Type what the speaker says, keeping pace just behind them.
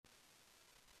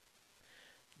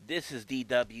This is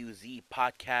DWZ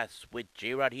Podcast with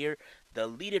J Rod here, the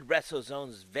Leaded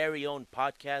WrestleZone's very own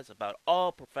podcast about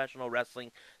all professional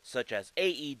wrestling, such as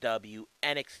AEW,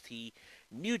 NXT,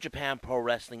 New Japan Pro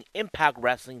Wrestling, Impact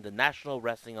Wrestling, the National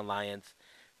Wrestling Alliance,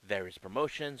 various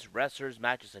promotions, wrestlers,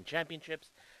 matches, and championships.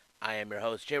 I am your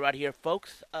host, J Rod here,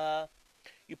 folks.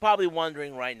 You're probably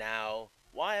wondering right now,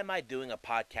 why am I doing a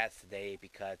podcast today?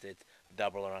 Because it's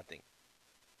double or nothing.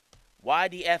 Why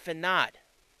the effing not?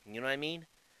 You know what I mean?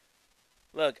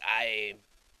 Look, I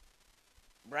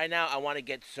right now I want to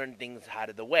get certain things out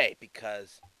of the way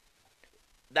because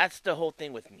that's the whole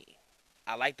thing with me.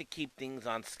 I like to keep things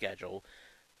on schedule,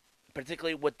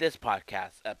 particularly with this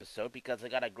podcast episode because I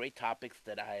got a great topics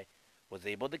that I was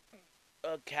able to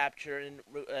capture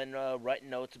and write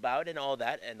notes about and all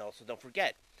that. And also, don't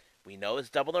forget, we know it's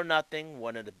Double or Nothing,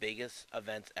 one of the biggest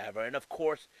events ever, and of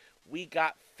course, we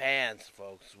got fans,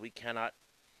 folks. We cannot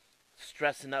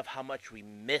stress enough how much we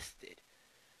missed it.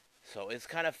 So it's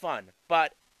kind of fun.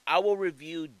 But I will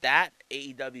review that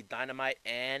AEW Dynamite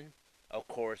and, of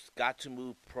course, Got to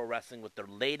Move Pro Wrestling with their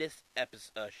latest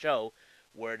show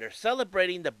where they're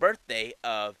celebrating the birthday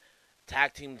of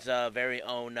Tag Team's very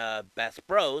own Best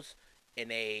Bros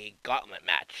in a gauntlet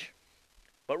match.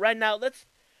 But right now, let's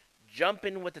jump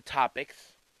in with the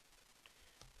topics.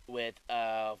 With,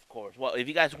 of course, well, if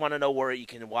you guys want to know where you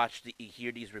can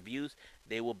hear these reviews,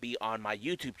 they will be on my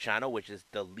YouTube channel, which is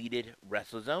Deleted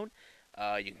WrestleZone.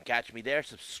 You can catch me there.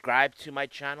 Subscribe to my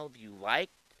channel if you like.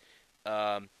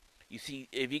 Um, you see,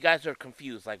 if you guys are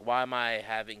confused, like why am I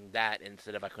having that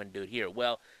instead of I couldn't do it here?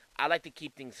 Well, I like to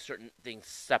keep certain things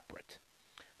separate.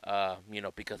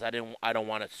 Because I don't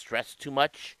want to stress too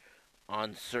much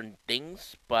on certain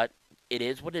things, but it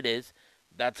is what it is.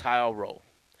 That's how I'll roll.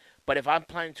 But if I'm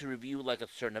planning to review like a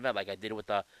certain event, like I did with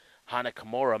the Hana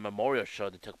Kimura Memorial Show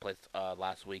that took place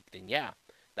last week, then yeah,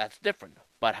 that's different.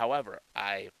 But however,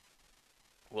 I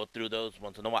will through those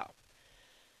once in a while.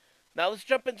 Now let's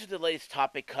jump into the latest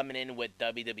topic coming in with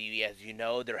WWE. As you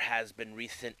know, there has been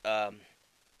recent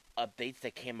updates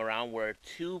that came around where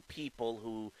two people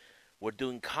who were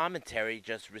doing commentary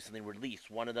just recently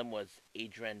released. One of them was I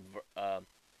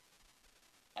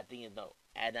think you know,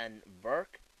 Adan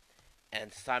Burke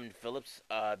and Simon Phillips.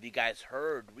 If you guys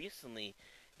heard recently,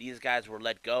 these guys were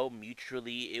let go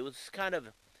mutually. It was kind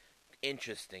of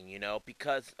interesting,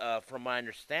 because from my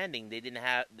understanding, they didn't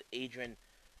have Adrian,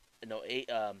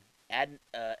 Adnan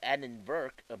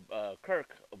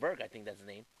Kirk Burke, I think that's his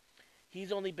name.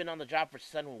 He's only been on the job for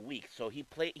 7 weeks, so he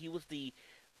was the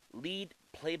lead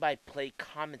play-by-play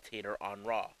commentator on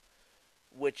Raw,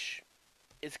 which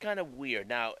is kind of weird.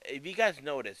 Now, if you guys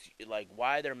notice, like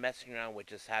why they're messing around with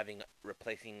just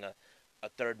replacing a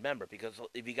third member, because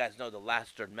if you guys know, the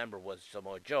last third member was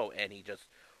Samoa Joe, and he just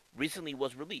recently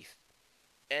was released.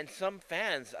 And some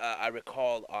fans, I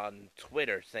recall on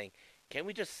Twitter saying, "Can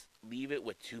we just leave it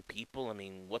with two people? I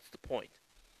mean, what's the point?"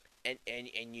 And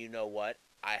you know what?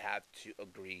 I have to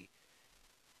agree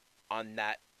on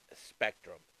that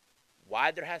spectrum.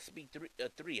 Why there has to be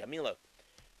three? I mean, look,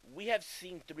 we have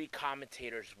seen three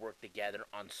commentators work together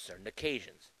on certain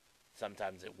occasions.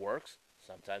 Sometimes it works,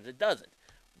 sometimes it doesn't.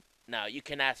 Now you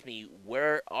can ask me who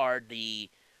are the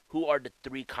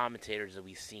three commentators that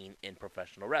we've seen in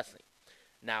professional wrestling.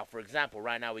 Now, for example,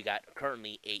 right now we got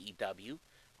currently AEW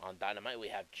on Dynamite. We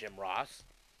have Jim Ross,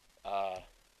 uh,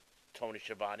 Tony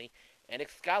Schiavone, and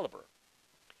Excalibur.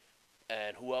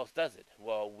 And who else does it?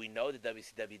 Well, we know that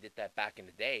WCW did that back in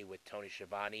the day with Tony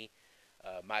Schiavone,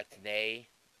 Mike Tenay,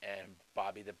 and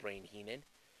Bobby the Brain Heenan.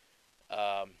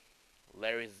 Um,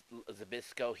 Larry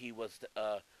Zabisco, he was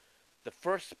the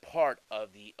first part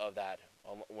of that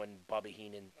when Bobby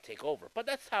Heenan take over. But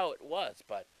that's how it was.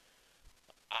 But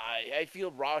I feel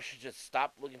Raw should just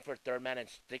stop looking for a third man and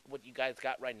stick what you guys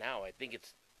got right now. I think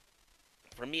it's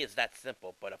for me it's that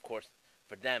simple. But of course,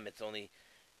 for them, it's only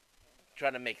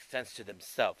trying to make sense to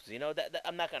themselves. That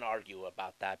I'm not gonna argue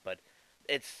about that, but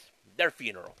it's their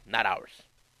funeral, not ours.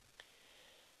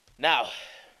 Now,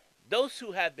 those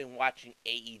who have been watching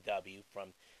AEW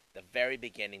from the very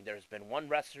beginning, there's been one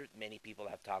wrestler many people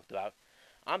have talked about.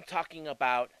 I'm talking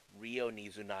about Ryo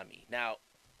Mizunami. Now,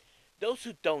 those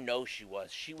who don't know she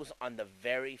was on the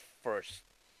very first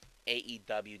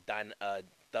AEW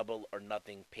Double or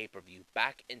Nothing pay-per-view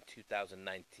back in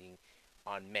 2019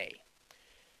 on May.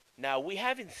 Now, we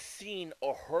haven't seen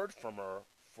or heard from her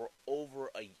for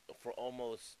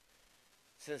almost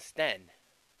since then,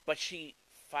 but she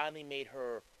finally made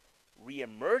her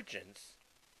reemergence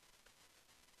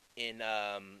in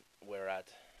where at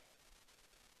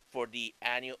for the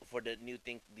new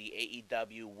thing, the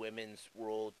AEW Women's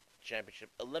World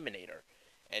Championship Eliminator,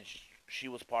 and she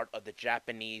was part of the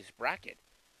Japanese bracket.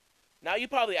 Now you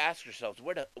probably ask yourselves,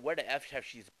 where the f have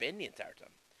she's been the entire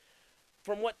time?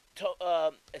 From what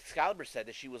Excalibur said,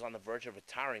 that she was on the verge of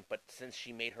retiring, but since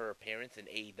she made her appearance in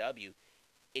AEW,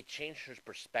 it changed her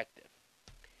perspective.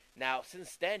 Now,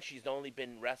 since then, she's only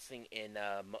been wrestling in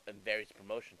various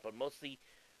promotions, but mostly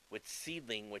with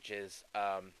Seedling, which is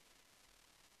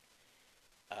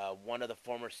one of the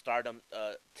former Stardom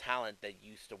talent that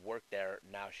used to work there.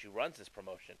 Now she runs this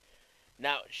promotion.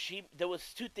 Now there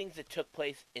was two things that took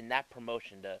place in that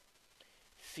promotion. The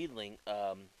Seedling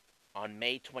on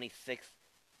May 26th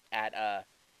at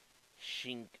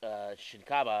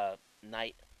Shinkaba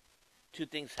night. Two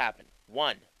things happened.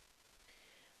 One,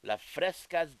 La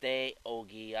Frescas de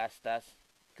Ogiastas,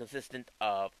 consistent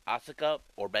of Asuka,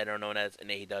 or better known as in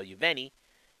AEW Veni,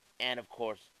 and of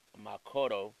course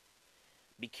Makoto,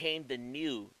 became the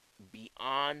new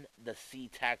Beyond the Sea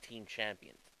Tag Team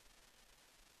Champions.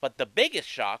 But the biggest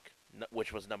shock,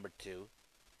 which was number two,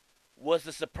 was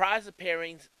the surprise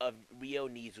appearance of Ryo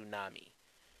Nizunami,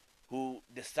 who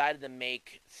decided to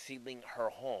make Seedling her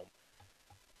home,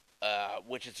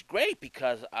 which is great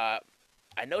because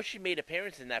I know she made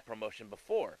appearance in that promotion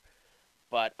before,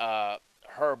 but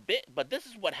but this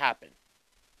is what happened.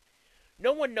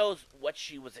 No one knows what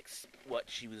she was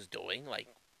doing, like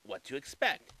what to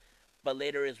expect. But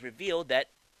later is revealed that,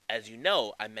 as you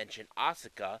know, I mentioned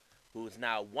Asuka, who is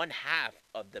now one half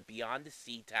of the Beyond the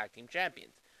Sea Tag Team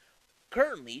Champions.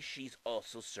 Currently, she's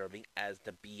also serving as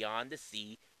the Beyond the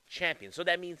Sea Champion. So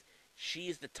that means she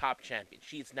is the top champion.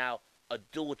 She is now a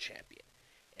dual champion.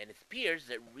 And it appears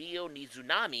that Ryo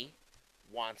Nizunami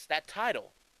wants that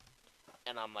title.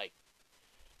 And I'm like,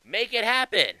 make it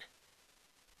happen.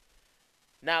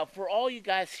 Now, for all you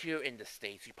guys here in the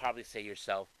States, you probably say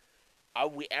yourself, are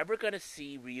we ever going to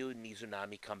see Ryo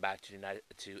Nizunami come back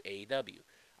to AEW?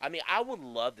 I mean, I would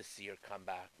love to see her come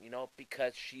back,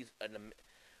 because she's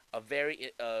a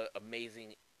very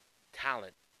amazing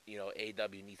talent,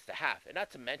 AEW needs to have. And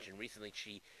not to mention, recently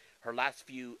her last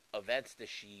few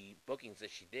bookings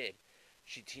that she did,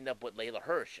 she teamed up with Layla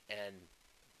Hirsch, and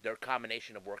their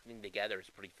combination of working together is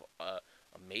pretty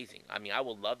amazing. I mean, I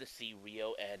would love to see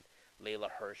Ryo and Layla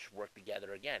Hirsch work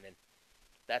together again, and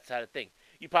that's how the thing.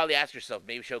 You probably ask yourself,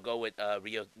 maybe she'll go with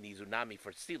Ryo Nizunami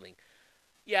for Seedling.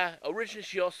 Yeah, originally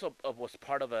she also was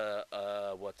part of a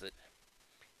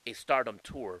Stardom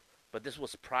tour, but this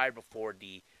was prior before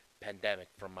the pandemic,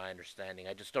 from my understanding.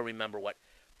 I just don't remember what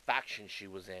faction she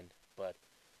was in, but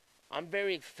I'm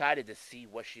very excited to see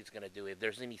what she's gonna do. If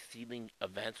there's any Seedling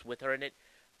events with her in it,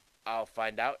 I'll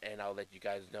find out and I'll let you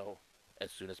guys know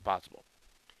as soon as possible.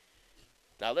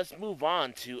 Now let's move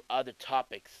on to other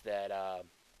topics that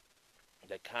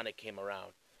kind of came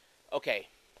around. Okay,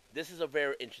 this is a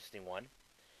very interesting one.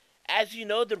 As you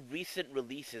know, the recent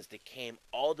releases that came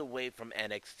all the way from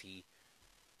NXT,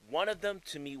 one of them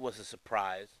to me was a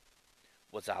surprise,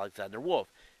 was Alexander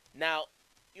Wolf. Now,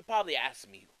 you probably asked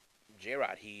me,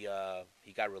 J-Rod, he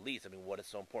got released. I mean, what is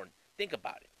so important? Think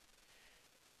about it.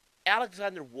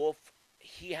 Alexander Wolf,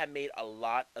 he had made a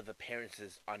lot of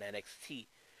appearances on NXT,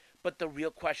 but the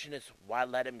real question is, why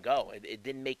let him go? It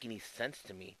didn't make any sense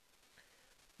to me.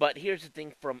 But here's the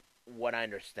thing, from what I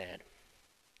understand.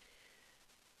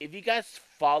 If you guys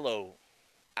follow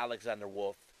Alexander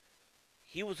Wolf,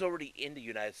 he was already in the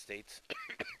United States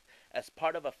as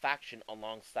part of a faction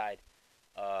alongside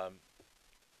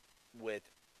with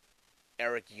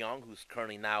Eric Young, who's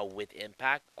currently now with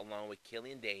Impact, along with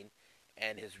Killian Dane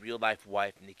and his real life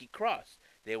wife, Nikki Cross.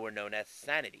 They were known as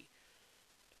Sanity.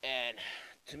 And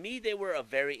to me, they were a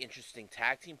very interesting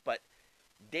tag team, but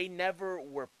they never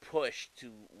were pushed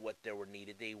to what they were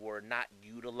needed. They were not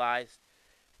utilized.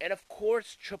 And of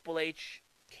course, Triple H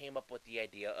came up with the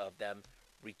idea of them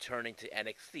returning to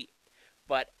NXT.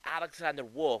 But Alexander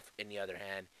Wolf, on the other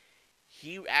hand,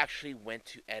 he actually went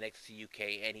to NXT UK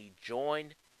and he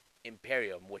joined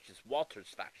Imperium, which is Walter's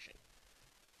faction.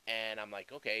 And I'm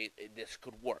like, okay, this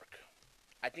could work.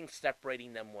 I think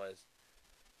separating them was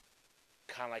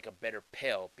kind of like a bitter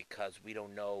pill because we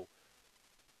don't know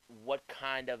what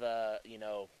kind of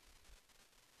Hold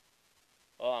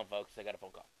on, folks, I got a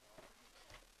phone call.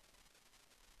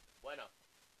 Bueno.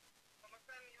 ¿Cómo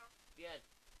está, mijo? Bien.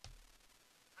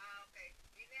 Ah, ok.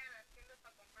 Vine a las tiendas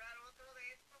para comprar otro de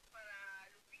estos para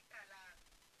Lupita,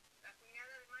 la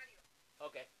cuñada de Mario.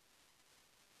 Ok.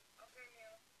 Ok,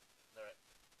 mijo. All right.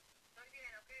 Estoy bien,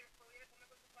 ok. Después voy a comer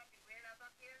con tu papi. Voy a la otra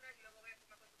tienda y luego voy a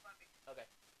comer con tu papi. Ok.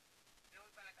 Me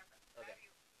voy para la casa. Ok. Love you.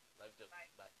 Love you too. Bye.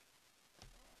 Bye.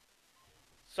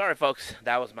 Sorry, folks.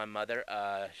 That was my mother.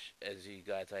 As you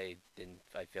guys, I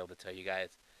failed to tell you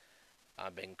guys.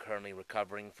 I've been currently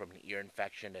recovering from an ear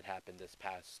infection that happened this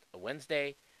past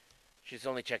Wednesday. She's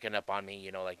only checking up on me,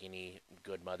 like any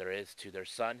good mother is to their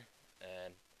son.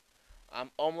 And I'm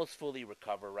almost fully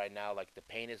recovered right now. Like the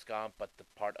pain is gone, but the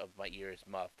part of my ear is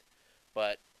muffed.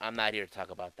 But I'm not here to talk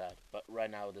about that. But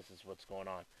right now, this is what's going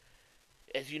on.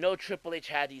 As you know, Triple H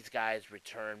had these guys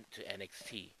return to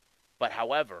NXT. But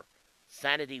however,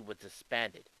 Sanity was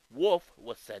disbanded. Wolf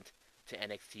was sent to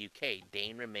NXT UK.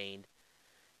 Dane remained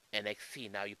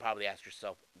NXT. Now you probably ask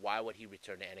yourself, why would he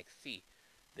return to NXT?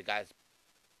 The guy's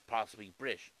possibly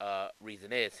British.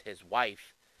 Reason is his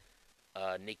wife,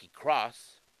 Nikki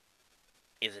Cross,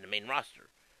 is in the main roster.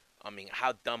 I mean,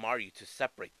 how dumb are you to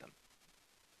separate them?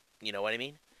 You know what I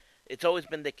mean? It's always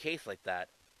been the case like that.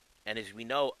 And as we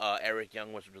know, Eric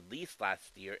Young was released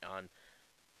last year on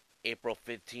April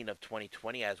 15th of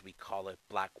 2020, as we call it,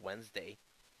 Black Wednesday.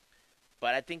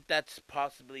 But I think that's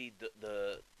possibly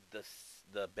the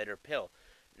bitter pill.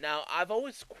 Now, I've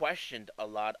always questioned a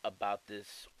lot about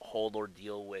this whole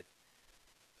ordeal with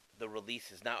the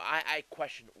releases. Now, I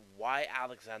question why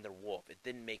Alexander Wolf. It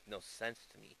didn't make no sense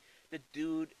to me. The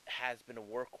dude has been a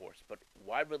workhorse, but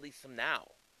why release him now?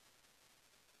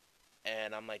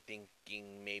 And I'm like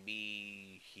thinking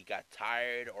maybe he got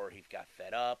tired or he got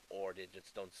fed up or they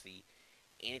just don't see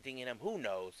anything in him. Who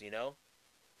knows?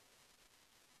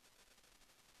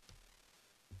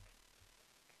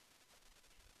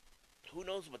 Who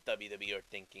knows what WWE are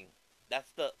thinking?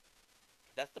 That's the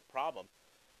that's the problem,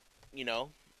 you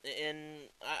know. And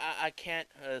I can't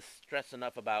stress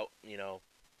enough about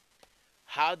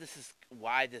how this is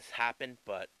why this happened,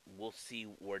 but we'll see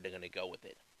where they're gonna go with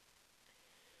it.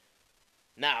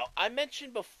 Now, I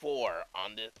mentioned before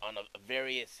on a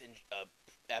various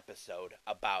episode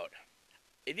about,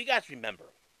 if you guys remember,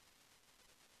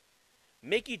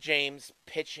 Mickey James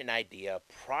pitched an idea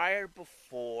prior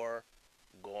before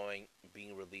going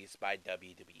being released by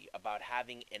WWE about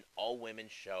having an all women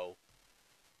show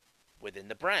within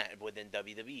the brand within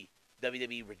WWE.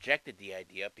 WWE rejected the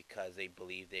idea because they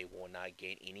believe they will not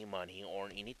gain any money or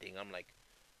anything. I'm like,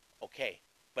 okay,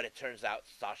 but it turns out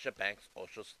Sasha Banks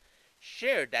also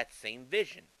shared that same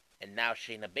vision, and now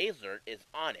Shayna Baszler is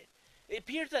on it. It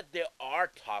appears that there are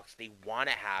talks they want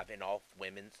to have an all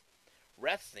women's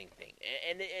wrestling thing,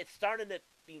 and it's starting to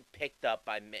be picked up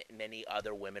by many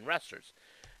other women wrestlers.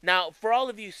 Now, for all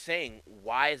of you saying,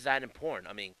 why is that important?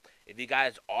 I mean, if you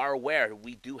guys are aware,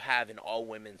 we do have an all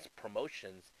women's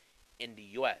promotions in the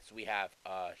U.S. We have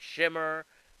Shimmer,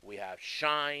 we have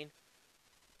Shine,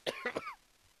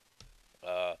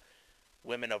 uh,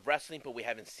 Women of Wrestling, but we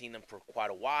haven't seen them for quite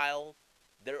a while.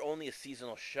 They're only a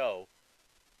seasonal show,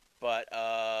 but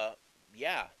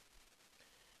yeah,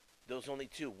 those only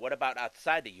two. What about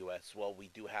outside the U.S.? Well, we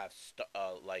do have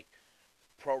like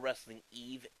Pro Wrestling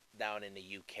Eve down in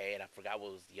the UK, and I forgot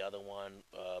what was the other one,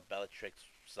 Bellatrix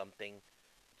something.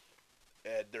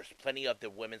 There's plenty of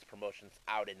the women's promotions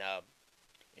out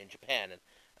in Japan, and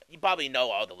you probably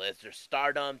know all the lists. There's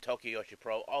Stardom, Tokyo Yoshi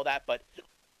Pro, all that, but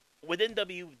within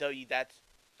WWE,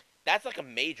 that's like a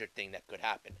major thing that could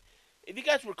happen. If you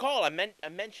guys recall, I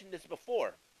mentioned this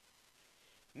before.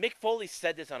 Mick Foley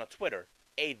said this on a Twitter.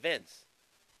 Hey Vince,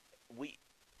 we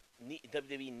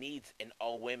WWE needs an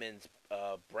all women's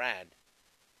brand,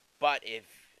 but if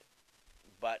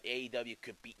but AEW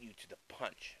could beat you to the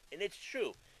punch, and it's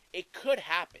true. It could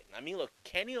happen. I mean, look,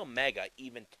 Kenny Omega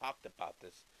even talked about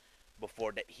this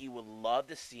before, that he would love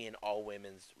to see an all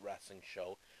women's wrestling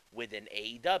show within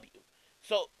AEW.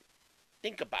 So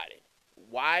think about it.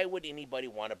 Why would anybody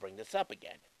want to bring this up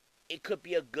again? It could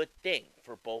be a good thing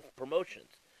for both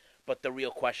promotions. But the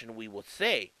real question we will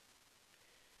say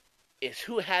is,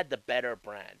 who had the better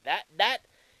brand? That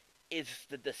is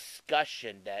the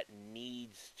discussion that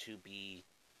needs to be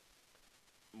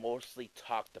mostly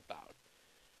talked about.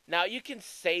 Now, you can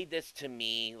say this to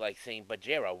me like saying, but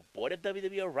Jera, what if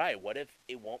WWE are right? What if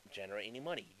it won't generate any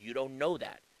money? You don't know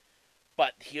that.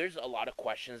 But here's a lot of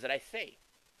questions that I say.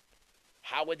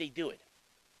 How would they do it?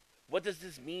 What does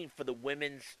this mean for the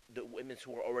women's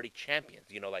who are already champions?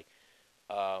 Like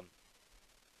um,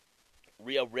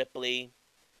 Rhea Ripley,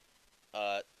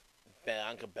 uh,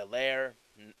 Bianca Belair,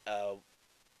 uh,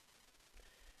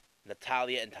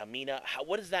 Natalia, and Tamina.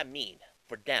 What does that mean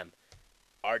for them?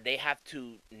 Are they have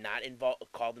to not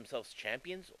call themselves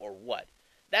champions or what?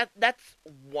 That's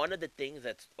one of the things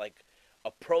that's like a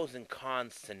pros and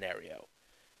cons scenario.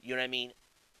 You know what I mean?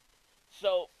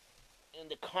 So in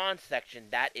the cons section,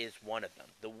 that is one of them.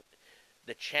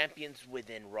 The champions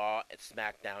within Raw and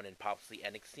SmackDown and possibly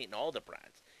NXT and all the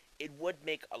brands. It would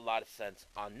make a lot of sense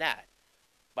on that.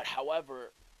 But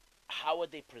however, how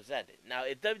would they present it? Now,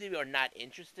 if WWE are not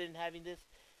interested in having this,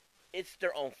 it's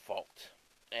their own fault.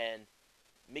 And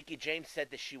Mickey James said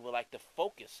that she would like to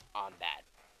focus on that.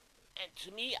 And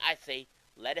to me, I say,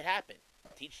 let it happen.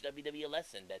 Teach WWE a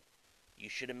lesson that you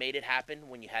should have made it happen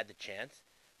when you had the chance.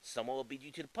 Someone will beat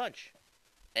you to the punch.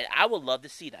 And I would love to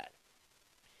see that.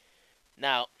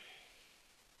 Now,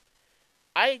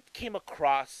 I came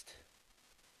across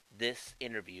this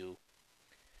interview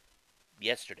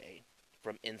yesterday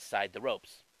from Inside the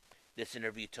Ropes. This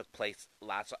interview took place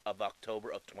last of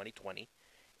October of 2020,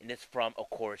 and it's from, of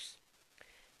course,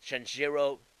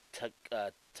 Shinjiro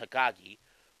Takagi,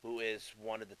 who is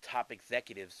one of the top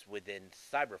executives within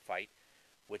Cyberfight,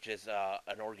 which is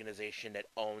an organization that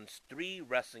owns three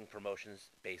wrestling promotions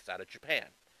based out of Japan: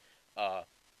 uh,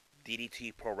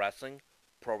 DDT Pro Wrestling,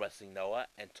 Pro Wrestling Noah,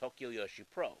 and Tokyo Yoshi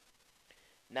Pro.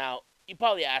 Now, you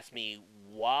probably ask me,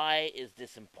 why is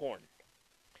this important?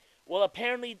 Well,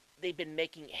 apparently they've been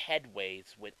making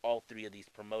headways with all three of these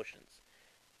promotions.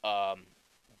 Um,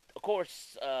 of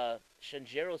course,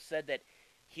 Shinjiro said that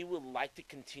he would like to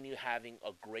continue having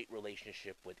a great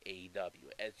relationship with AEW.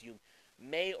 As you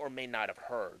may or may not have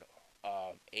heard,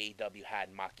 AEW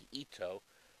had Maki Ito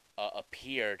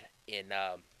appeared in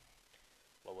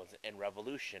what was it, in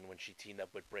Revolution when she teamed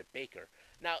up with Britt Baker.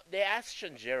 Now they asked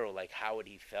Shinjiro like how would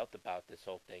he felt about this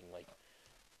whole thing, like,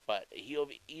 but he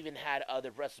even had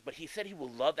other wrestlers. But he said he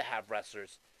would love to have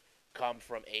wrestlers come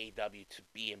from AEW to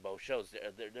be in both shows.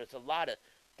 There's a lot of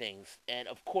things, and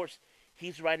of course,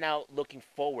 he's right now looking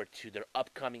forward to their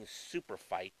upcoming super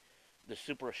fight, the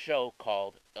super show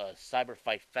called Cyber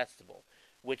Fight Festival,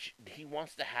 which he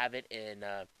wants to have it in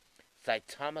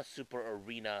Saitama Super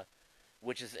Arena,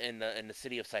 which is in the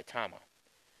city of Saitama,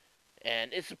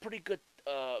 and it's a pretty good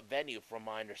venue from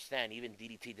my understanding. Even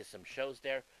DDT did some shows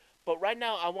there. But right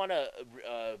now, I want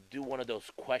to do one of those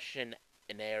question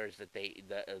and errors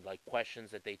that like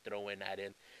questions that they throw in at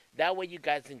him. That way, you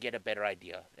guys can get a better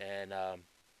idea. And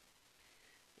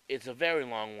it's a very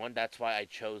long one. That's why I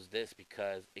chose this,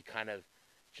 because it kind of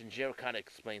Shinjiro kind of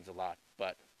explains a lot.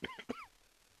 But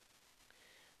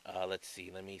let's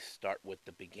see. Let me start with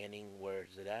the beginning. Where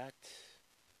is it at?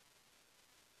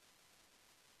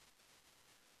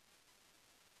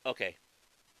 Okay,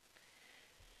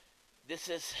 this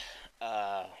is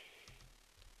uh,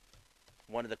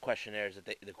 one of the questionnaires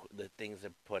that the things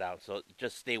that put out. So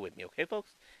just stay with me, okay,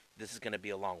 folks? This is going to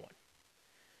be a long one.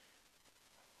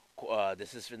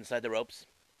 This is Inside the Ropes.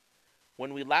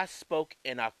 When we last spoke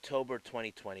in October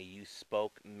 2020, you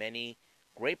spoke many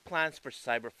great plans for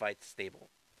Cyberfight Stable,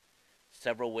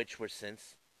 several which were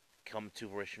since come to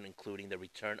fruition, including the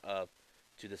return of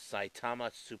to the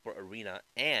Saitama Super Arena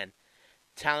and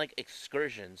talent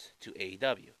excursions to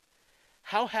AEW.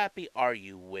 How happy are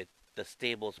you with the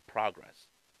stable's progress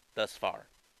thus far?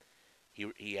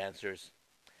 He answers,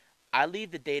 I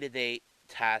leave the day to day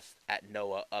tasks at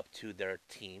Noah up to their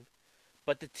team,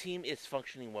 but the team is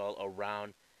functioning well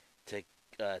around to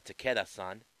Takeda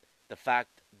san. The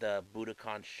fact the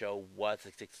Budokan show was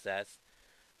a success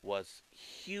was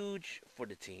huge for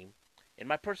the team. In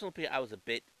my personal opinion,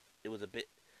 it was a bit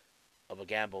of a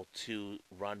gamble to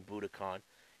run Budokan,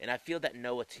 and I feel that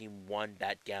Noah team won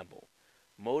that gamble.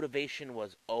 Motivation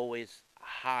was always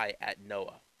high at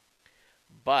Noah,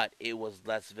 but it was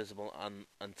less visible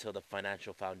until the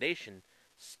financial foundation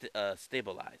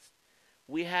stabilized.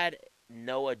 We had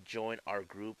Noah join our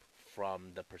group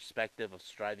from the perspective of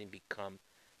striving to become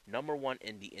number one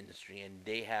in the industry, and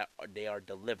they are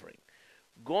delivering.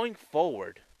 Going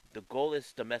forward, the goal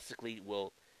is domestically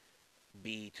will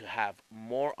be to have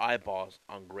more eyeballs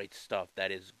on great stuff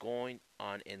that is going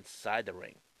on inside the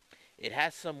ring. It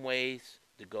has some ways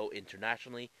to go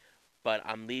internationally, but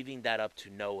I'm leaving that up to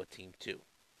Noah Team 2.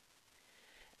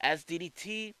 As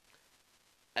DDT,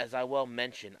 as I well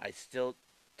mentioned, I still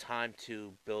time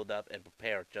to build up and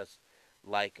prepare, just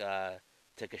like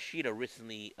Takeshita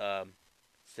recently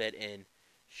said in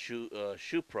Shu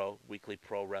Pro, Weekly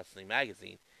Pro Wrestling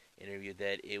Magazine interview,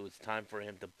 that it was time for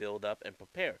him to build up and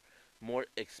prepare. More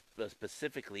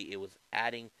specifically, it was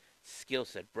adding skill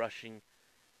set, brushing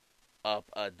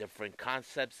up different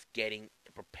concepts, getting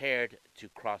prepared to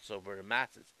cross over the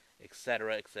masses,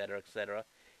 etc., etc., etc.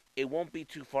 It won't be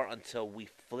too far until we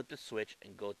flip the switch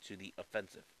and go to the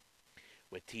offensive.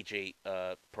 With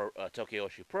Tokyo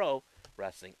Pro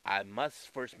Wrestling, I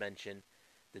must first mention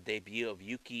the debut of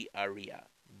Yuki Aria.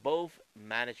 Both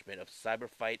management of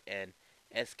Cyberfight and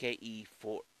SKE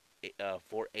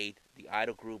 48, the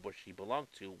idol group where she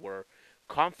belonged to, were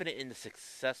confident in the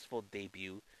successful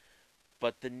debut,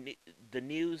 but the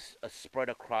news spread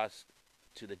across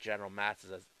to the general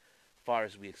masses as far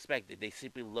as we expected. They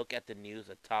simply look at the news,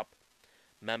 a top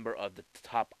member of the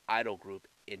top idol group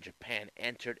in Japan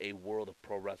entered a world of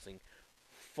pro wrestling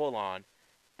full on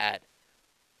at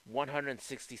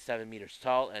 167 meters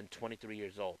tall and 23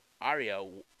 years old. Arya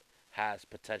has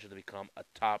potential to become a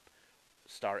top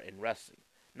star in wrestling,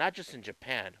 not just in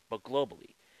Japan, but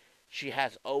globally. She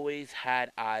has always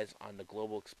had eyes on the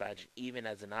global expansion, even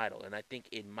as an idol, and I think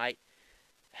it might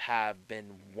have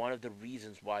been one of the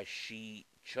reasons why she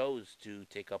chose to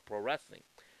take up pro wrestling.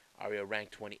 Arya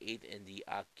ranked 28th in the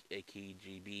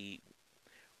AKGB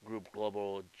Group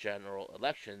Global General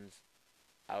Elections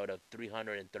out of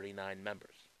 339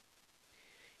 members.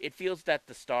 It feels that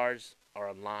the stars are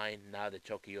aligned now that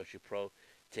Tokyo Yoshi Pro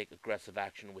take aggressive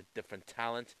action with different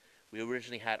talent. We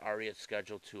originally had Arya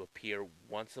scheduled to appear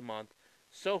once a month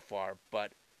so far,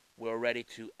 but we're ready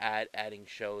to adding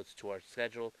shows to our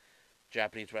schedule.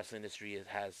 Japanese wrestling industry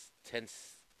has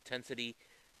tensity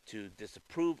to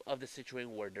disapprove of the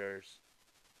situation where there's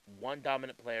one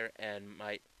dominant player and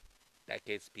might that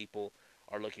case people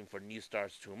are looking for new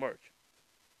stars to emerge.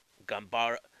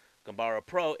 Gambara Gambara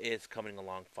Pro is coming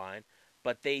along fine,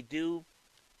 but they do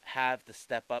have to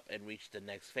step up and reach the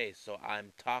next phase. So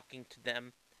I'm talking to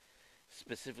them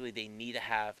specifically. They need to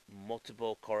have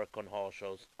multiple Korakuen Hall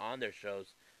shows on their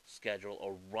shows schedule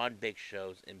or run big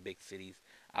shows in big cities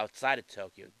outside of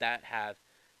Tokyo that have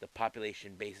the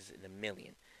population basis in a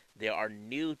million. There are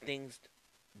new things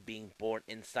being born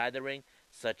inside the ring,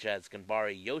 such as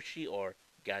Ganbare Yoshi or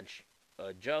Gansh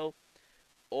Joe,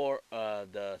 or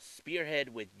the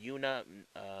Spearhead with Yuna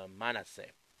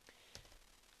Manase.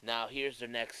 Now here's the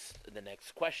next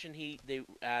question they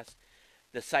asked.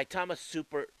 The Saitama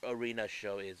Super Arena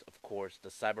show is, of course, the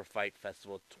Cyber Fight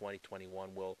Festival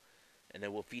 2021 and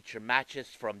it will feature matches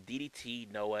from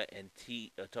DDT, Noah, and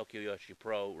Tokyo Yoshi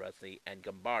Pro Wrestling and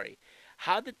Gambari.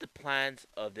 How did the plans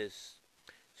of this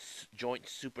joint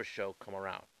super show come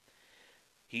around?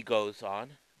 He goes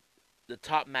on. The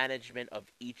top management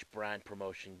of each brand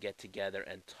promotion get together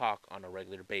and talk on a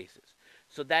regular basis.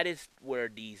 So that is where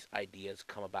these ideas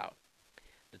come about.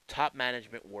 The top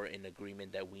management were in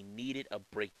agreement that we needed a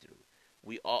breakthrough.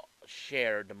 We all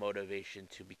share the motivation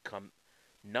to become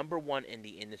number one in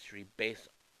the industry based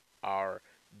our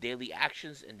daily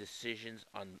actions and decisions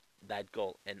on that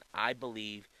goal. And I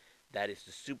believe that is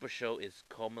the Super Show is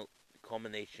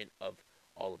culmination of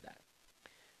all of that.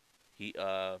 He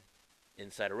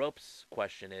Insider Ropes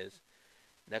question is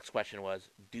next question was,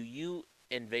 do you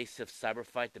invasive cyber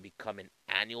fight to become an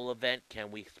annual event?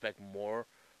 Can we expect more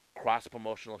cross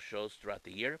promotional shows throughout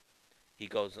the year? He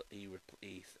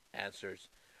answers,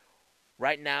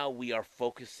 right now we are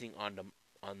focusing on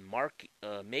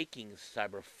making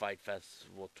Cyber Fight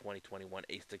Festival 2021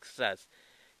 a success.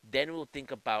 Then we'll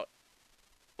think about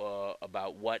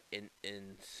what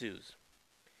ensues.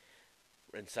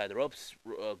 Inside the ropes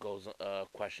goes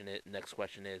question. Next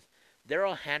question is: there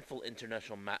are a handful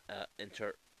international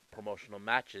inter promotional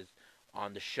matches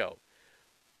on the show.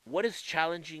 What is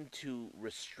challenging to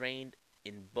restrain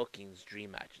in bookings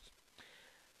dream matches?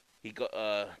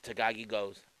 Tagagi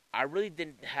goes. I really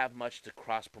didn't have much to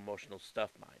cross promotional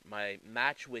stuff. My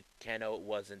match with Keno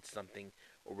wasn't something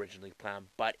originally planned,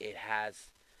 but it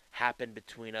has happened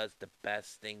between us. The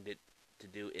best thing to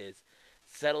do is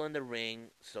settle in the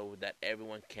ring so that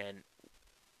everyone can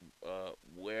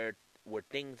where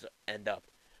things end up.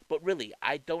 But really,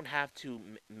 I don't have too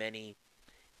many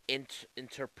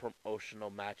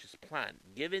interpromotional matches planned.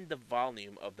 Given the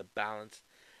volume of the balance,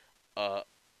 uh,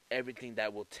 everything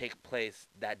that will take place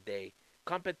that day,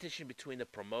 competition between the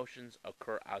promotions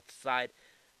occur outside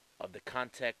of the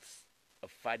context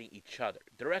of fighting each other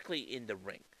directly in the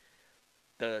ring.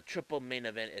 The triple main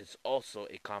event is also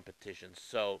a competition,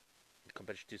 so the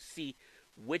competition to see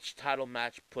which title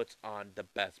match puts on the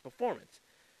best performance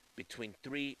between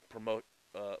three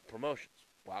promotions.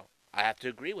 Wow, I have to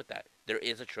agree with that. There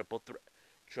is a triple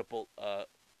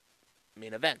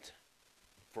main event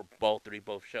for both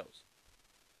shows.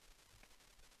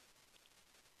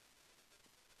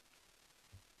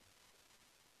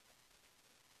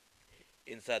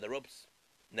 Inside the ropes.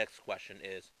 Next question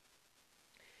is: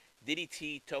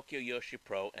 DDT, Tokyo Yoshi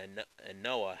Pro, and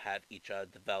Noah have each other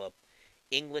developed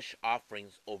English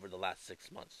offerings over the last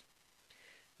 6 months.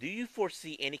 Do you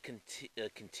foresee any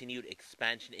continued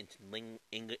expansion into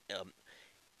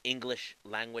English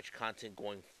language content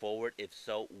going forward? If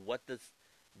so, what does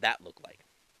that look like?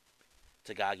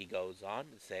 Tagagi goes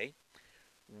on to say,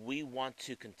 we want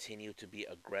to continue to be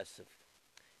aggressive.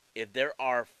 If there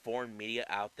are foreign media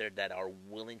out there that are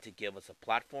willing to give us a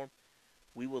platform,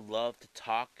 we would love to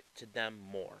talk to them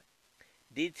more.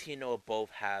 DT and Noah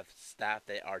both have staff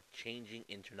that are changing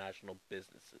international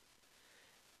businesses.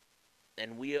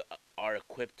 and we are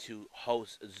equipped to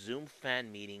host Zoom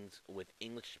fan meetings with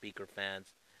English speaker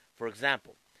fans. For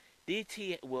example,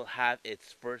 DT will have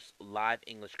its first live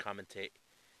English commentating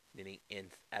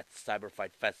at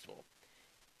Cyberfight Festival.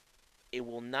 It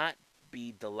will not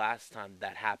be the last time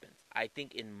that happens. I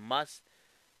think it must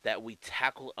that we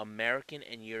tackle American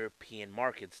and European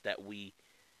markets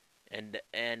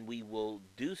and we will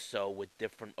do so with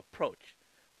different approach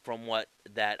from what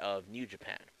that of New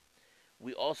Japan.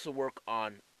 We also work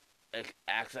on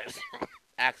access,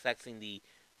 accessing the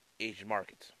Asian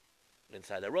markets.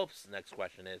 Inside the ropes, the next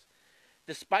question is: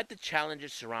 despite the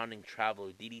challenges surrounding travel,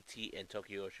 DDT and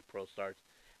Tokyo Yoshi Pro Stars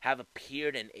have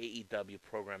appeared in AEW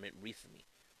programming recently,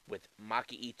 with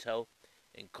Maki Ito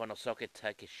and Konosuke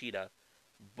Takeshita.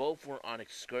 Both were on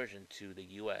excursion to the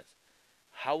U.S.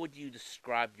 How would you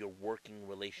describe your working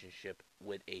relationship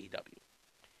with AEW?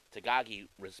 Tagagi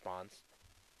responds,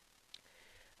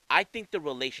 I think the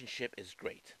relationship is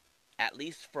great, at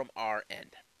least from our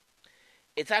end.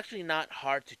 It's actually not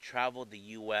hard to travel the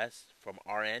US from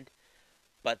our end,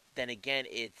 but then again,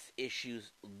 it's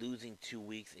issues losing 2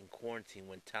 weeks in quarantine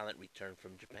when talent returned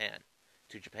from Japan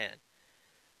to Japan.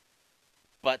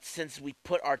 But since we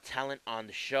put our talent on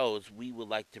the shows, we would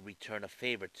like to return a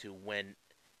favor to when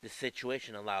the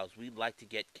situation allows. We'd like to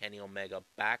get Kenny Omega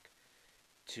back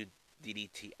to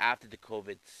DDT after the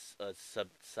COVID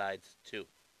subsides too.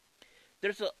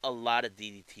 There's a lot of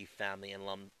DDT family and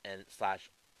slash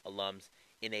alums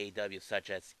in AEW, such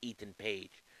as Ethan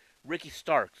Page, Ricky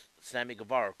Starks, Sammy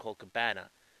Guevara, Cole Cabana,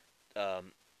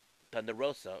 um, Thunder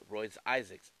Rosa, Royce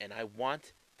Isaacs, and I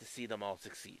want to see them all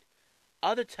succeed.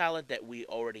 Other talent that we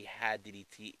already had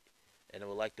DDT, and I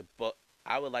would like to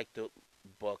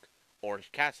book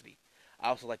Orange Cassidy. I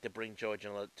also like to bring Joey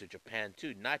Janela to Japan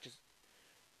too, not just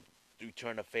to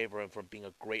return a favor and for being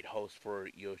a great host for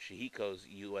Yoshihiko's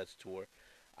U.S. tour.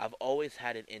 I've always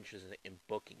had an interest in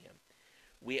booking him.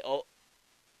 We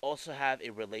also have a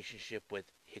relationship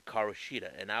with Hikaru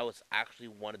Shida, and I was actually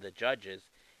one of the judges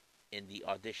in the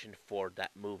audition for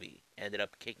that movie. Ended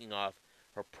up kicking off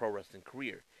her pro wrestling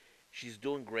career. She's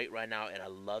doing great right now, and I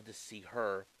love to see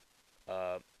her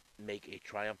uh, make a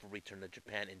triumphant return to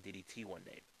Japan in DDT one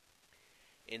day.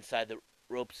 Inside the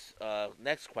ropes,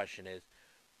 next question is: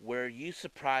 were you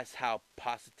surprised how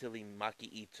positively Maki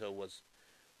Ito was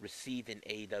received in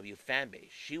AEW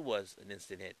fanbase? She was an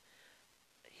instant hit.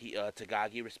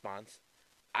 Tagagi responds,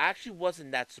 I actually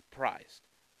wasn't that surprised.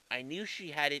 I knew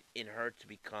she had it in her to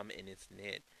become an instant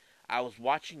hit. I was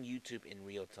watching YouTube in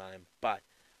real time, but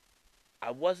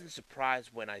I wasn't surprised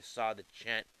when I saw the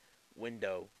chant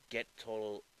window get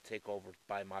total takeover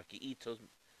by Maki Ito's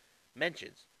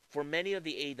mentions. For many of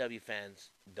the AEW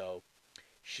fans, though,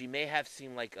 she may have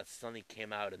seemed like a suddenly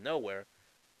came out of nowhere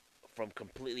from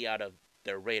completely out of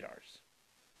their radars.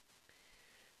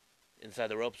 Inside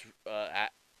the ropes,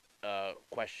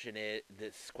 question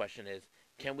is: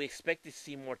 can we expect to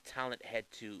see more talent head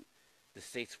to the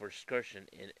states for excursion,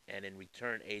 and in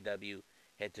return, AEW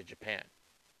head to Japan?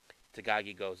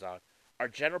 Tagagi goes on. Our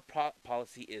general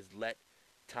policy is let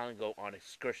talent go on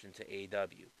excursion to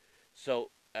AEW.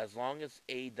 So as long as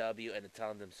AEW and the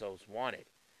talent themselves want it,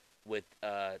 with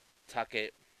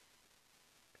Take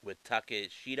with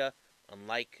Takeshita,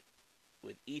 unlike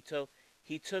with Ito,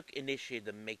 he took initiative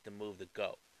to make the move to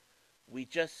go. We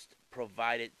just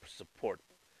provided support.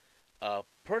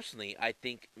 Personally, I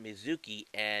think Mizuki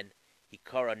and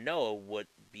Hikaru Noah would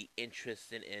be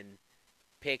interested in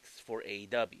picks for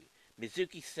AEW.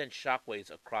 Mizuki sends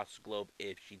shockwaves across the globe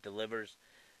if she delivers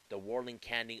the whirling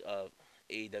candy of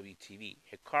AEW TV.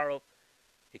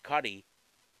 Hikari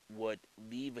would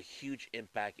leave a huge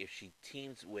impact if she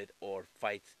teams with or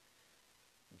fights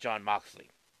John Moxley.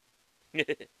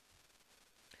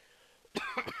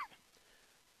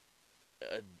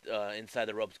 Inside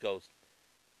the ropes goes.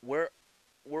 We're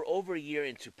we're over a year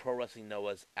into Pro Wrestling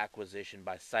Noah's acquisition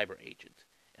by Cyber Agent,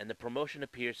 and the promotion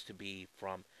appears to be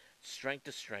from strength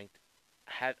to strength.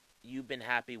 Have you been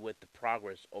happy with the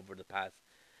progress over the past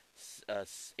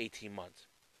 18 months?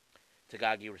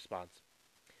 Tagagi responds,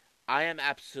 I am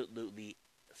absolutely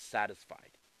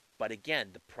satisfied. But again,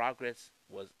 the progress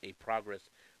was a progress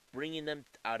bringing them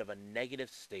out of a negative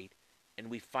state, and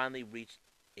we finally reached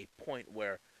a point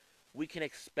where we can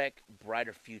expect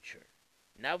brighter future.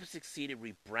 Now we've succeeded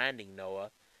rebranding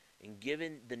Noah and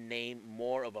given the name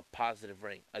more of a positive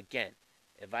ring. Again,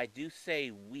 if I do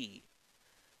say we,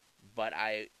 but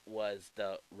it was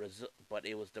the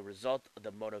result of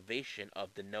the motivation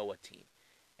of the Noah team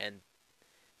and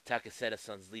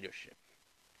Takeseta-san's leadership.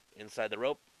 Inside the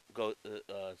rope,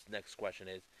 next question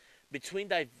is: between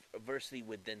diversity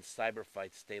within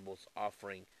Cyberfight stables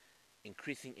offering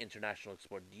increasing international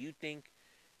export. Do you think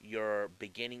you're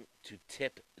beginning to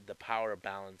tip the power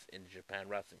balance in the Japan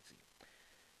wrestling scene?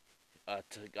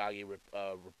 Takagi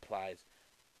replies,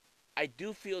 I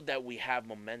do feel that we have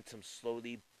momentum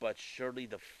slowly but surely.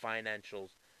 The financials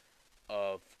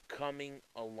of coming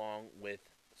along with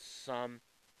some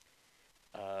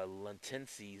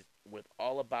latencies with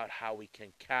all about how we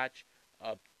can catch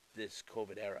up this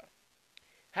COVID era.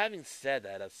 Having said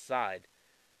that aside,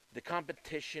 the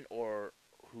competition or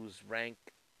whose rank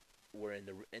we're in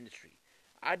the industry,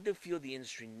 I do feel the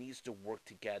industry needs to work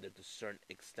together to certain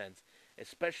extents,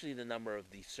 especially the number of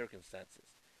these circumstances.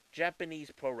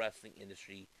 Japanese pro wrestling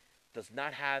industry does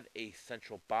not have a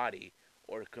central body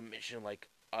or a commission like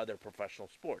other professional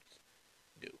sports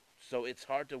do. So it's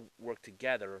hard to work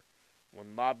together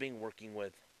when lobbying, working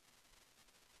with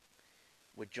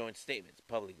joint statements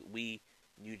publicly. We,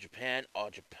 New Japan, All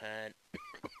Japan,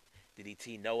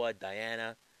 DDT, Noah,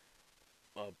 Diana,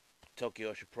 uh, Tokyo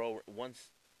Ocean Pro once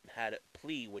had a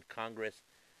plea with Congress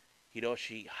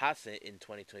Hiroshi Hase in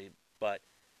 2020, but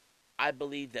I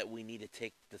believe that we need to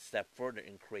take the step further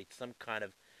and create some kind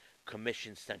of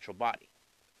commission central body.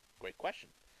 Great question.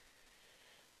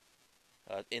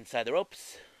 Inside the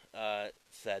Ropes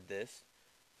said this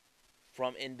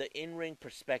from in the in-ring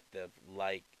perspective,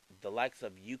 like the likes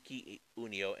of Yuki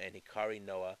Unio and Hikari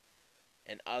Noah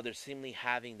and others seemingly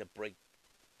having the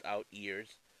breakout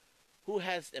years. Who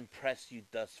has impressed you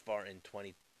thus far in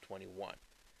 2021?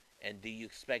 And do you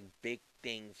expect big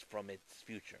things from its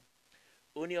future?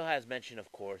 Unio has mentioned,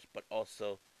 of course, but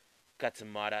also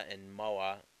Katsumata and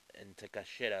Moa and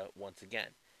Takashita once again.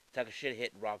 Takashita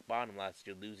hit rock bottom last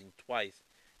year, losing twice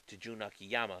to Jun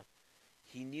Akiyama.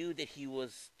 He knew that he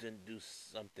was to do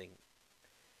something,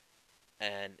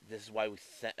 and this is why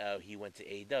he went to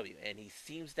AEW. And he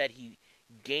seems that he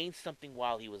gained something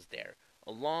while he was there,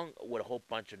 along with a whole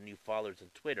bunch of new followers on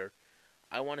Twitter.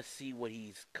 I want to see what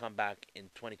he's come back in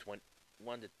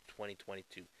 2021 to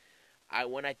 2022.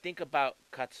 When I think about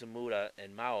Katsumura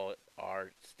and Mao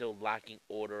are still lacking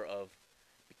order of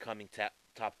becoming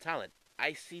top talent,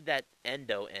 I see that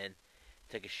Endo and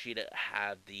Takeshita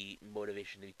have the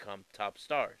motivation to become top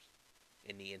stars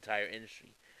in the entire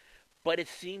industry. But it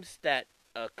seems that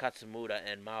Katsumura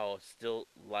and Mao still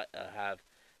have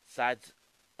sides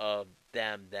of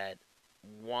them that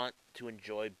want to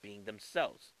enjoy being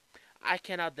themselves. I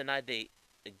cannot deny they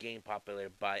gain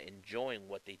popularity by enjoying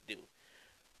what they do,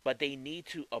 but they need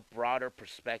to a broader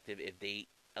perspective if they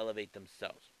elevate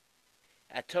themselves.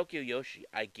 At Tokyo Yoshi,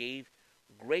 I gave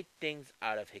great things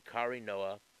out of Hikari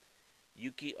Noah,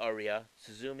 Yuki Aria,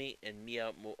 Suzumi, and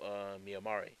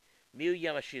Miyamari. Miyu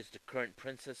Yamashi is the current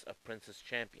Princess of Princess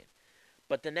Champion,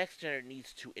 but the next generation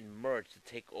needs to emerge to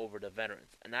take over the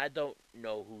veterans, and I don't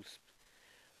know who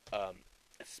um,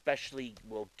 especially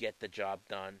will get the job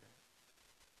done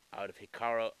out of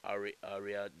Hikaru,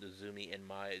 Aria, Nozumi, and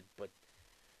Maya, but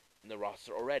in the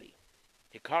roster already.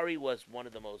 Hikari was one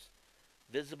of the most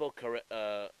visible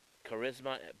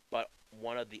charisma, but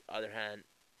on the other hand,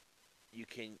 you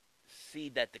can see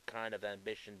that the kind of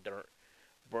ambition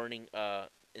burning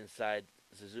inside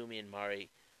Suzumi and Mari.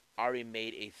 Ari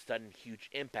made a sudden huge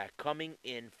impact coming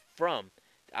in from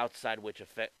the outside, which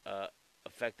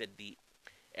affected the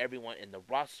everyone in the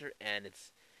roster, and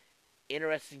it's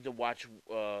interesting to watch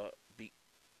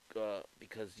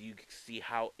because you see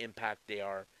how impact they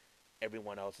are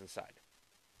everyone else inside.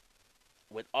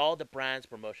 With all the brands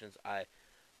promotions, I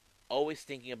always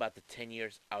thinking about the 10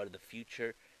 years out of the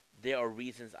future. There are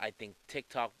reasons I think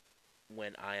TikTok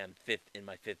when I am in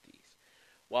my 50s.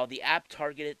 While the app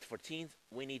targeted for teens,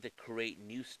 we need to create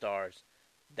new stars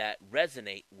that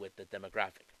resonate with the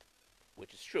demographic,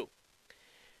 which is true.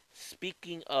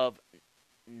 Speaking of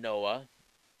Noah,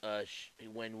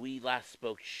 when we last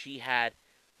spoke, she had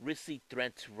recently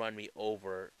threatened to run me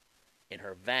over in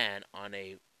her van on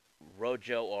a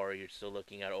Rojo, or you're still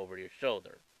looking at over your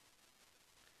shoulder.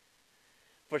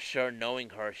 For sure,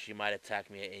 knowing her, she might attack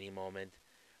me at any moment.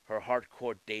 Her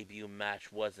hardcore debut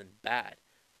match wasn't bad,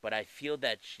 but I feel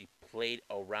that she played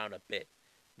around a bit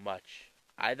much.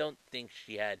 I don't think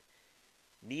she had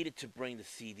needed to bring the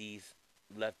CDs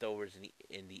leftovers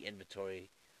in the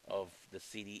inventory of the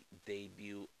CD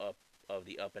debut of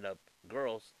the Up and Up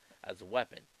girls as a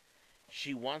weapon.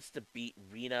 She wants to beat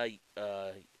Rina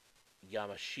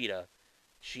Yamashita.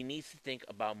 She needs to think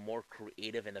about more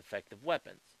creative and effective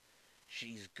weapons.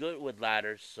 She's good with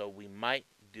ladders, so we might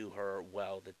do her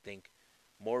well to think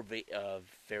more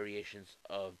variations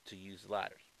of to use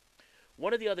ladders.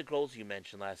 One of the other goals you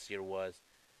mentioned last year was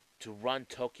to run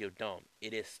Tokyo Dome.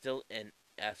 It is still an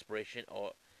aspiration,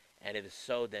 and if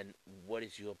so, then what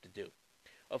is you hope to do?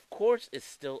 Of course, it's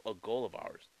still a goal of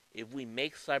ours. If we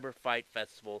make Cyber Fight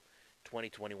Festival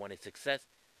 2021 a success,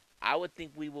 I would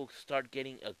think we will start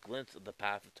getting a glimpse of the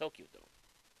path of Tokyo Dome.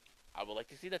 I would like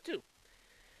to see that too.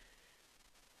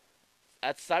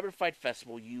 At Cyber Fight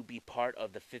Festival, you be part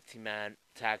of the 15-man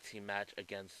tag team match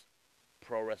against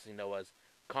Pro Wrestling Noah's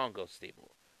Congo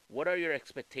stable. What are your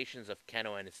expectations of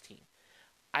Keno and his team?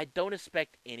 I don't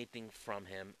expect anything from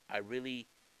him.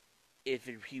 If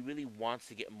he really wants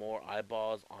to get more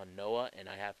eyeballs on Noah, and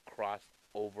I have crossed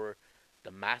over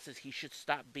the masses, he should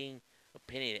stop being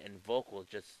opinionated and vocal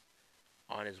just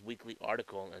on his weekly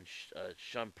article and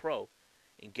Shun Pro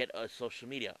and get a social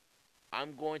media.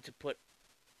 I'm going to put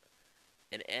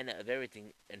an end of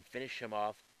everything and finish him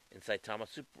off in Saitama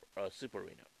Super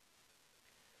Arena.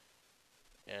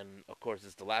 And of course,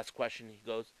 it's the last question. He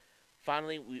goes,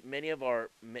 finally, many of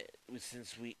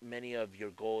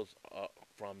your goals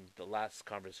from the last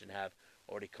conversation have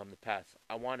already come to pass.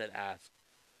 I wanted to ask,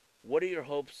 what are your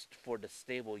hopes for the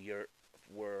stable year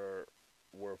were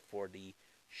for the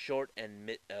short and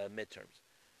midterms?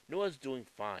 Noah's doing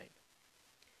fine.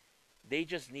 They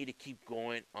just need to keep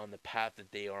going on the path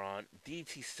that they are on.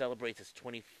 DDT celebrates its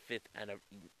 25th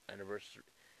anniversary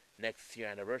next year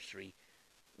anniversary.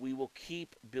 We will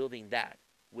keep building that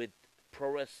with pro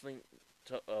wrestling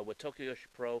with Tokyo Yoshi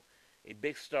Pro. A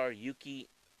big star, Yuki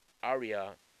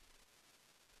Aria,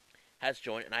 has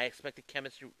joined, and I expect a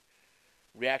chemistry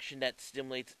reaction that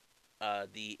stimulates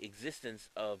the existence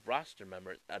of roster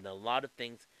members, and a lot of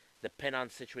things depend on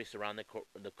situations around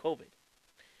the COVID.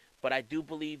 But I do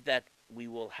believe that we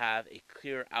will have a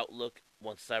clear outlook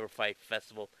once Cyber Fight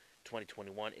Festival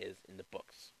 2021 is in the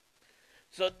books.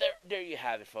 So there you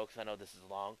have it, folks. I know this is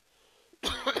long.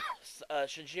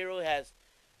 Shinjiro has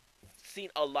seen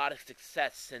a lot of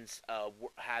success since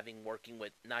having working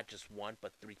with not just one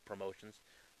but three promotions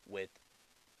with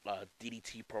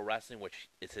DDT Pro Wrestling, which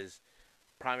is his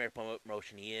primary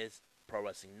promotion. He is Pro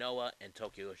Wrestling Noah and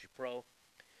Tokyo Yoshi Pro.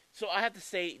 So I have to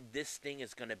say this thing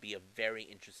is going to be a very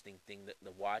interesting thing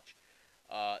to watch.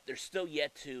 They're still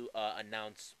yet to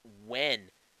announce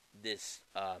when this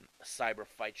Cyber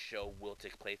Fight show will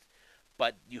take place,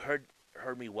 but you heard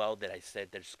me well that I said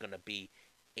there's going to be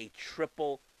a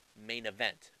triple main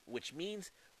event, which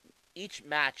means each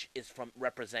match is from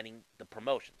representing the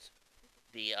promotions.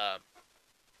 The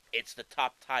It's the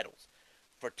top titles.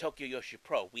 For Tokyo Yoshi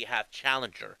Pro, we have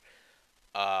Challenger.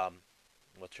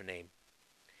 What's her name?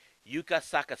 Yuka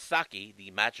Sakazaki,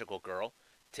 the magical girl,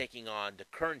 taking on the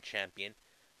current champion,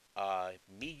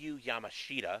 Miyu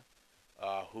Yamashita,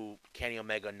 who Kenny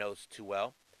Omega knows too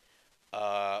well.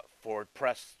 For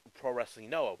Pro Wrestling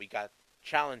Noah, we got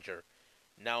Challenger,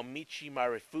 Naomichi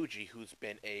Marufuji, who's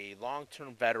been a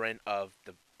long-term veteran of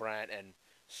the brand and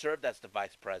served as the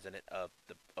vice president of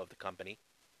the company,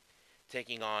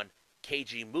 taking on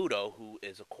Keiji Muto, who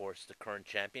is of course the current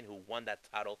champion, who won that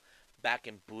title back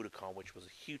in Budokan, which was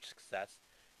a huge success,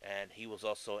 and he was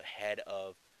also head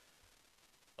of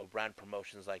brand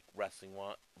promotions like Wrestle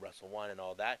One, and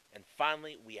all that. And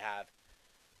finally, we have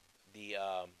the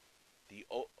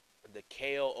the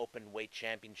KO Open Weight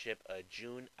Championship,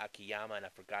 Jun Akiyama, and I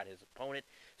forgot his opponent.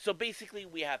 So basically,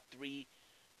 we have three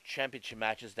championship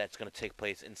matches that's going to take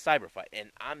place in Cyberfight,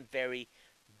 and I'm very,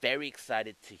 very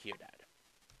excited to hear that.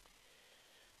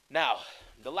 Now,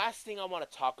 the last thing I want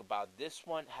to talk about, this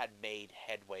one had made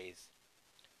headways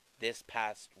this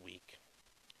past week.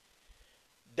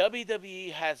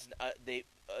 WWE has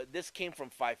this came from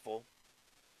Fightful.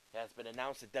 It has been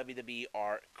announced that WWE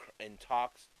are in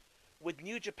talks with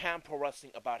New Japan Pro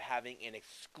Wrestling about having an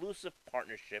exclusive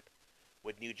partnership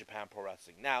with New Japan Pro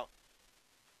Wrestling. Now,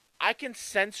 I can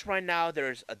sense right now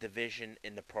there's a division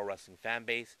in the pro wrestling fan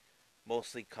base,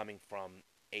 mostly coming from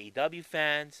AEW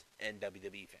fans and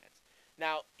WWE fans.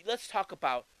 Now, let's talk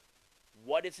about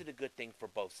what is it a good thing for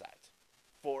both sides.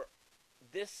 For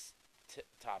this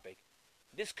topic,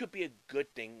 this could be a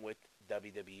good thing with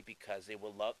WWE because they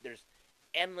will love. There's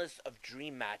endless of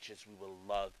dream matches we will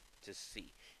love to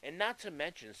see, and not to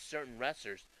mention certain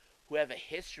wrestlers who have a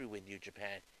history with New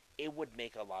Japan. It would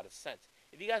make a lot of sense.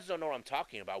 If you guys don't know what I'm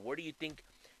talking about, where do you think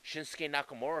Shinsuke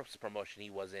Nakamura's promotion he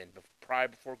was in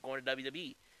before going to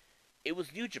WWE? It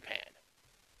was New Japan.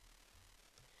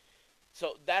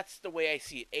 So that's the way I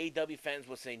see it. AEW fans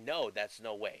will say, no, that's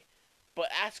no way. But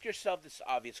ask yourself this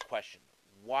obvious question.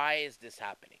 Why is this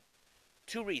happening?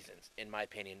 Two reasons, in my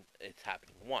opinion, it's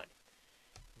happening. One,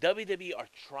 WWE are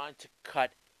trying to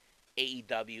cut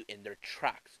AEW in their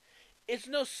tracks. It's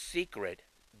no secret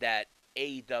that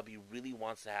AEW really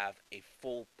wants to have a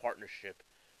full partnership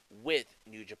with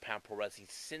New Japan Pro Wrestling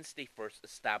since they first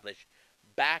established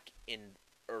back in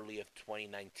early of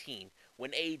 2019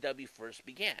 when AEW first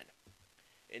began.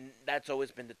 And that's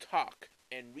always been the talk.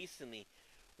 And recently,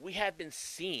 we have been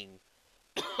seeing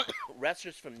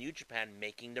wrestlers from New Japan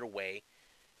making their way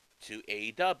to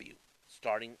AEW,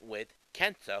 starting with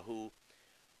Kenta, who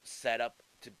set up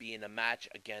to be in a match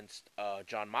against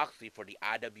John Moxley for the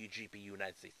IWGP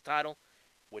United States title,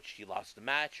 which he lost the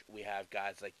match. We have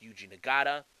guys like Yuji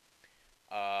Nagata,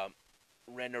 um,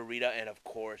 Ren Narita, and of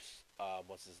course,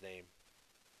 what's his name?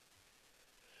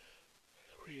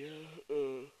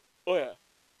 Oh yeah,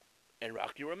 and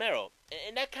Rocky Romero,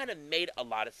 and that kind of made a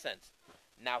lot of sense.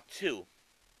 Now, two,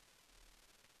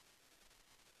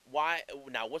 why?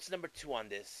 Now, what's number two on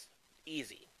this?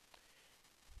 Easy.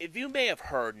 If you may have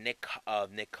heard Nick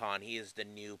Khan, he is the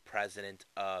new president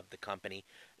of the company.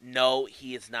 No,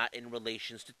 he is not in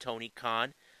relations to Tony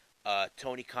Khan.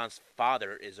 Tony Khan's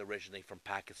father is originally from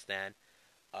Pakistan.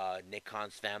 Nick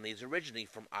Khan's family is originally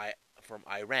from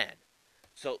Iran.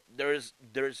 So there's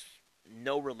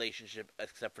no relationship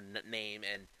except for name,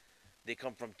 and they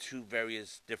come from two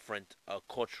various different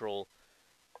cultural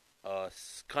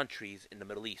countries in the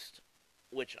Middle East,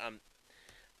 which I'm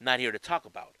not here to talk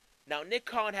about. Now, Nick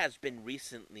Khan has been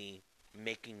recently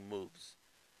making moves.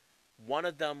 One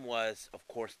of them was, of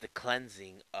course, the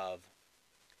cleansing of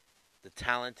the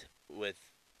talent with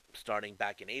starting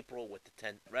back in April with the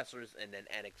 10 wrestlers and then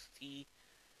NXT.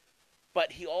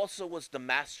 But he also was the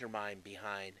mastermind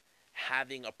behind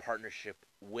having a partnership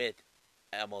with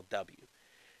MLW.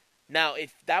 Now,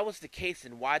 if that was the case,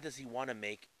 then why does he want to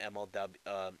make MLW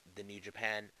the New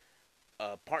Japan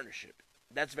partnership?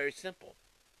 That's very simple.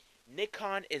 Nick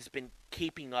Khan has been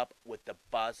keeping up with the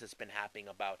buzz that's been happening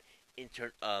about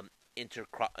inter inter,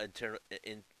 inter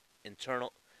in,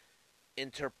 internal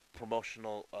inter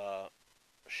promotional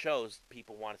shows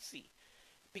people want to see,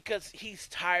 because he's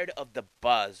tired of the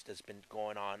buzz that's been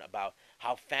going on about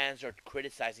how fans are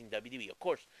criticizing WWE. Of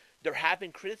course, there have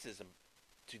been criticism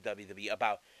to WWE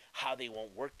about how they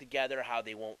won't work together, how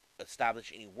they won't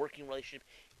establish any working relationship.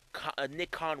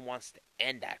 Nick Khan wants to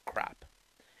end that crap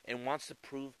and wants to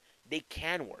prove they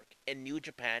can work. And New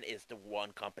Japan is the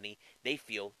one company they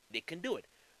feel they can do it.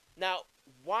 Now,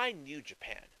 why New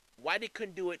Japan? Why they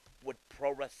couldn't do it with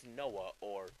Pro Wrestling Noah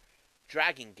or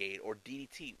Dragon Gate or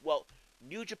DDT? Well,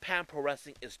 New Japan Pro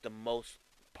Wrestling is the most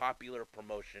popular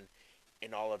promotion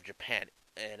in all of Japan,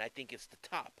 and I think it's the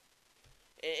top.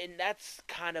 And that's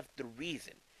kind of the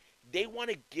reason. They want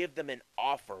to give them an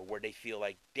offer where they feel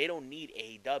like they don't need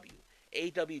AEW.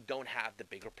 AEW don't have the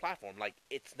bigger platform. Like,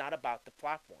 it's not about the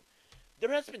platform.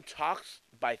 There has been talks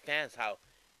by fans how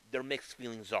their mixed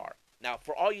feelings are. Now,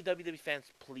 for all you WWE fans,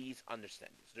 please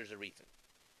understand this. There's a reason.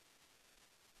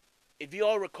 If you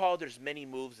all recall, there's many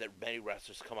moves that many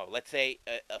wrestlers come up. Let's say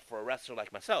for a wrestler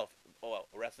like myself, well,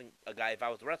 a guy, if I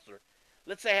was a wrestler,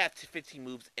 let's say I have 15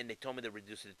 moves and they told me to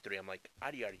reduce it to 3. I'm like,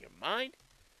 are you out of your mind?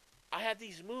 I have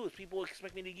these moves. People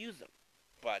expect me to use them.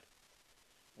 But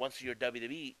once you're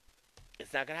WWE,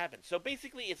 it's not going to happen. So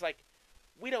basically, it's like,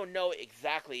 we don't know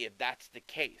exactly if that's the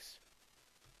case.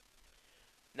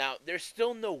 Now, there's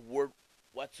still no word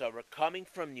whatsoever coming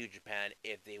from New Japan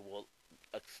if they will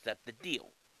accept the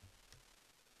deal.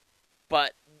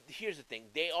 But here's the thing.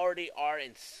 They already are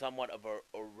in somewhat of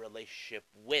a relationship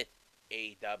with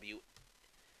AEW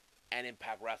and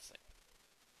Impact Wrestling.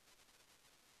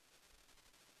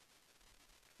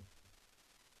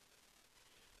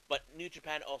 But New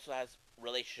Japan also has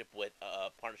relationship with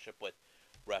partnership with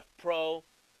Rev Pro,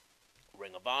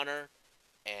 Ring of Honor,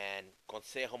 and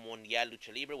Consejo Mundial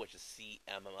Lucha Libre, which is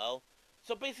CMLL.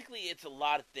 So basically, it's a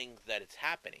lot of things that it's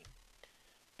happening.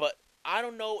 But I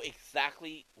don't know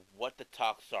exactly what the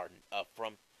talks are.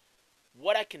 From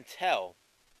what I can tell,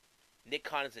 Nick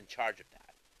Khan is in charge of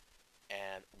that.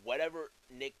 And whatever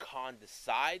Nick Khan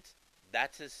decides,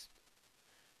 that's his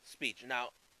speech. Now,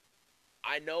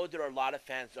 I know there are a lot of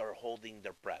fans that are holding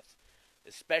their breath,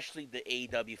 especially the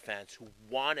AEW fans who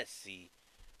want to see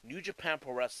New Japan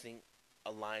Pro Wrestling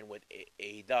align with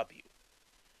AEW.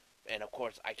 And of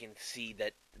course, I can see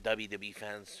that WWE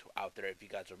fans out there, if you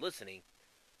guys are listening,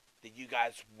 that you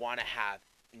guys want to have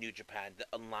New Japan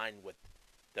align with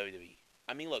WWE.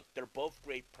 I mean, look, they're both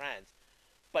great brands,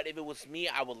 but if it was me,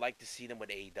 I would like to see them with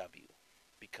AEW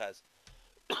because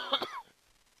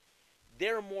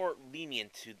they're more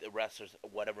lenient to the wrestlers,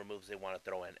 whatever moves they want to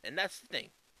throw in, and that's the thing.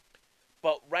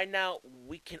 But right now,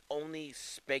 we can only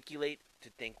speculate to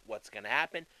think what's going to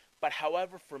happen. But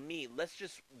however, for me, let's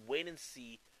just wait and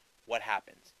see what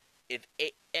happens. If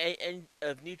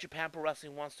New Japan Pro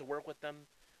Wrestling wants to work with them,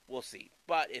 we'll see.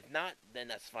 But if not, then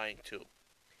that's fine too.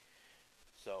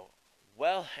 So,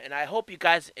 well, and I hope you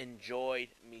guys enjoyed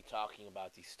me talking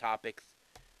about these topics.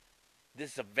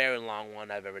 This is a very long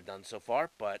one I've ever done so far,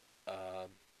 but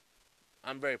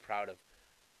I'm very proud of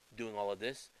doing all of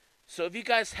this. So if you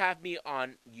guys have me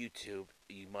on YouTube,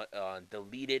 on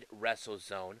Deleted Wrestle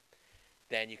Zone,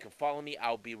 then you can follow me.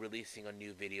 I'll be releasing a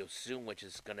new video soon, which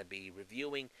is going to be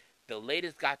reviewing the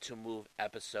latest Got to Move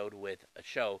episode with a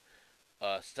show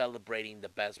celebrating the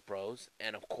best bros,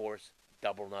 and of course,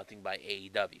 Double Nothing by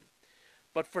AEW.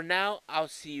 But for now, I'll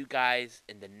see you guys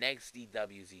in the next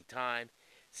DWZ time.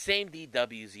 Same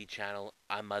DWZ channel.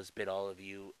 I must bid all of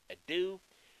you adieu.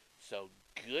 So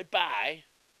goodbye.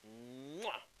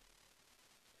 Mwah,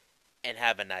 and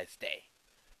have a nice day.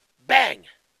 Bang!